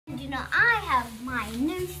do not, I have my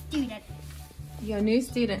new student. Your new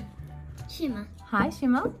student. Shimmer. Hi,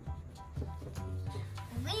 Shimmer.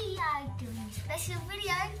 We are doing a special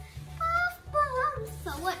video of bombs.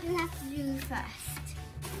 So what do we have to do first?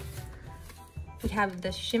 We have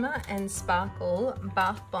the Shimmer and Sparkle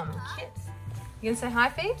Bath Bomb Kit. You gonna say hi,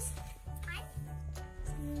 Phoebes? Hi.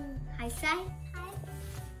 Hi, say. Hi.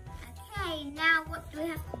 Okay, now what do we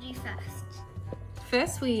have to do first?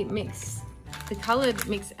 First, we mix the coloured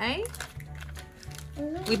mix A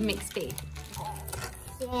with mix B.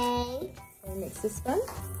 Yay. We mix this one.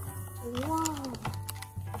 Wow.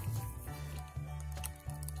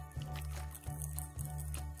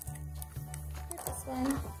 This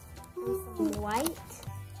one. Some white.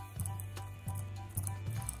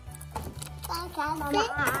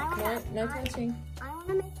 No touching. I want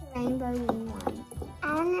to make a rainbow one. I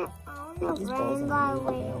want a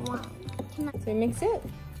rainbow one. So we mix it.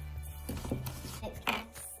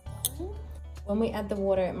 When we add the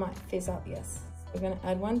water, it might fizz up, yes. So we're going to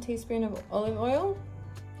add 1 teaspoon of olive oil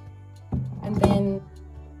and then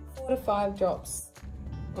 4 to 5 drops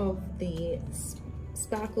of the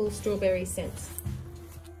Sparkle Strawberry Scent.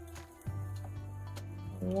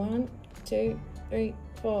 1, 2, 3,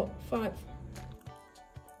 4, 5.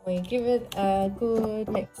 We give it a good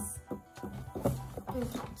mix. Adding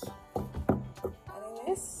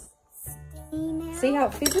this. See how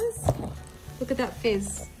it fizzes? Look at that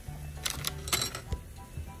fizz.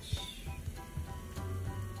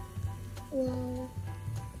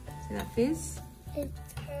 See that fizz?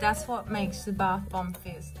 That's what makes the bath bomb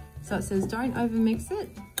fizz. So it says don't over mix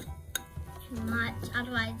it. Too much,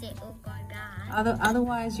 otherwise it will go bad.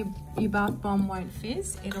 Otherwise your bath bomb won't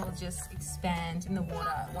fizz. It'll just expand in the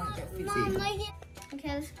water. It won't get fizzy. Mom, okay,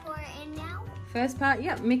 let's pour it in now. First part,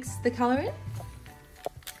 yep, mix the colour in.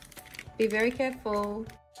 Be very careful.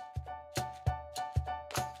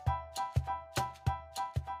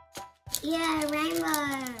 Yeah,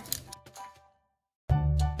 rainbow.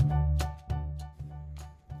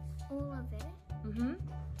 All of it. Mm-hmm.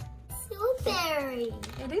 Strawberry.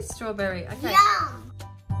 It is strawberry. Okay. Yum.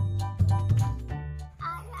 I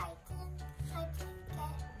didn't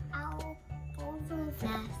get our over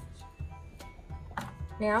fast.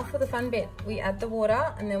 Now for the fun bit, we add the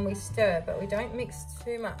water and then we stir, but we don't mix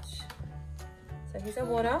too much. So here's our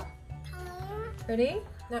water. Ready?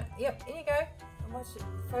 No, yep, here you go. And watch it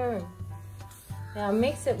foam. Now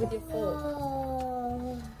mix it with your fork.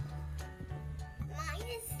 Oh, mine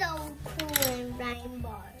is so cool and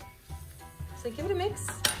rainbow. So give it a mix.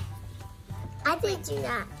 I did do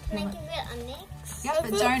that. Can I give it a mix? Yep,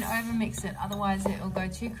 but don't over mix it, otherwise it will go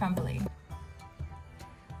too crumbly.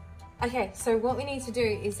 Okay, so what we need to do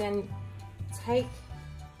is then take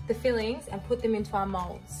the fillings and put them into our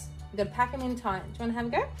molds. We've got to pack them in tight. Do you want to have a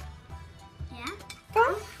go? Yeah. Go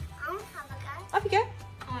on. I'll have a go. Off you go.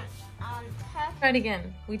 Perfect. Try it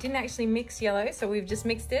again. We didn't actually mix yellow, so we've just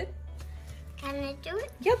mixed it. Can I do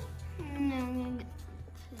it? Yep. No.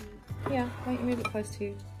 Yeah, wait, move it close to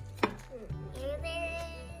you. Here it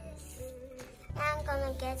is. Now I'm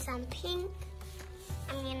gonna get some pink.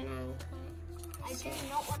 And then I do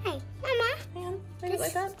not want. Hey, Mama. Hang on, move it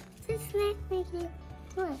like that. Just let me do it.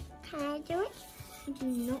 Can I do it? I do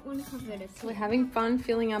not want to cover it. So we're having fun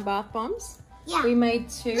filling our bath bombs. Yeah. We made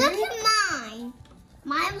 2. Look at mine.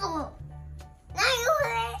 Mine look.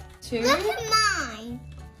 Now 2. Look at mine.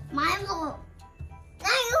 Mine look. Now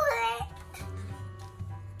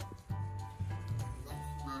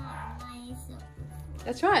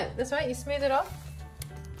That's right. That's right. You smooth it off.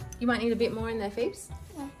 You might need a bit more in there, Phoebes.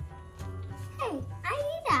 Yeah. Hey, I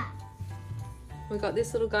need that. We got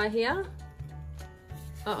this little guy here.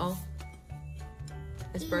 Uh-oh.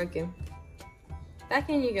 It's broken. Back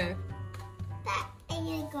in you go. Back in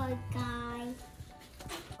you go, guys.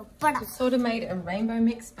 We sort of made a rainbow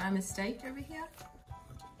mix by mistake over here.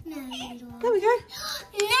 No. There we go.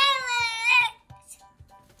 Nailed it!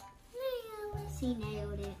 She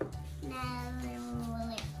nailed it. Nailed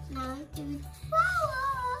it. Now do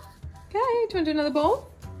flower. Okay, do you want to do another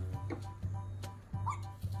bowl?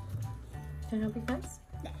 Can I help you, friends?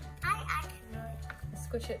 I can do it. Let's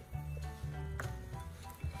squish it.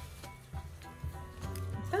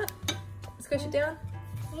 Like that. Squish it down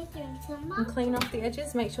and clean off the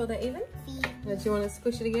edges. Make sure they're even. Do you want to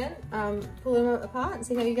squish it again? Pull them apart and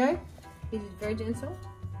see how you go. Be very gentle.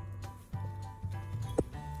 Do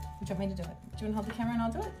you want me to do it? Do you want to hold the camera and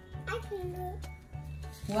I'll do it? I can do it.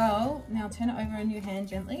 Well, now turn it over in your hand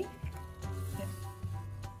gently. Yep.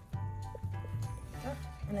 Go,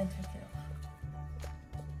 and then take it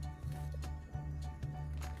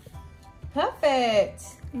off. Perfect!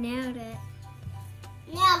 Nailed it.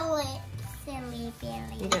 Nailed it. Silly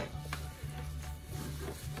Billy. You go.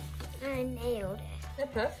 nailed it. They're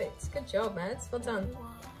perfect. Good job, Mads. Well done.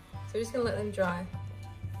 So we're just going to let them dry.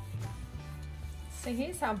 So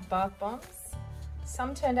here's our bath bombs.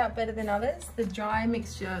 Some turned out better than others. The dry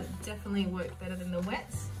mixture definitely worked better than the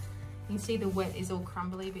wet. You can see the wet is all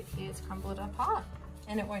crumbly, but here it's crumbled apart.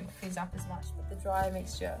 And it won't fizz up as much, but the dry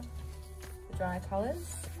mixture, the dry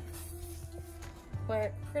colours,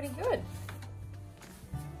 work pretty good.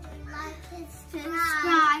 Like and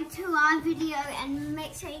subscribe to our video and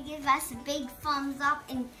make sure you give us a big thumbs up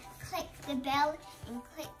and click the bell and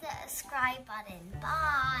click the subscribe button.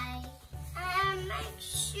 Bye. And make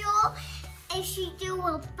sure if you do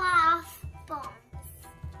a bath bomb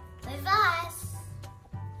with us.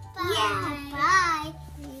 Bye. Yeah, bye.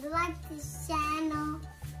 If you like this channel,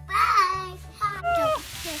 bye. Don't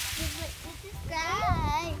forget to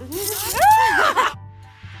subscribe.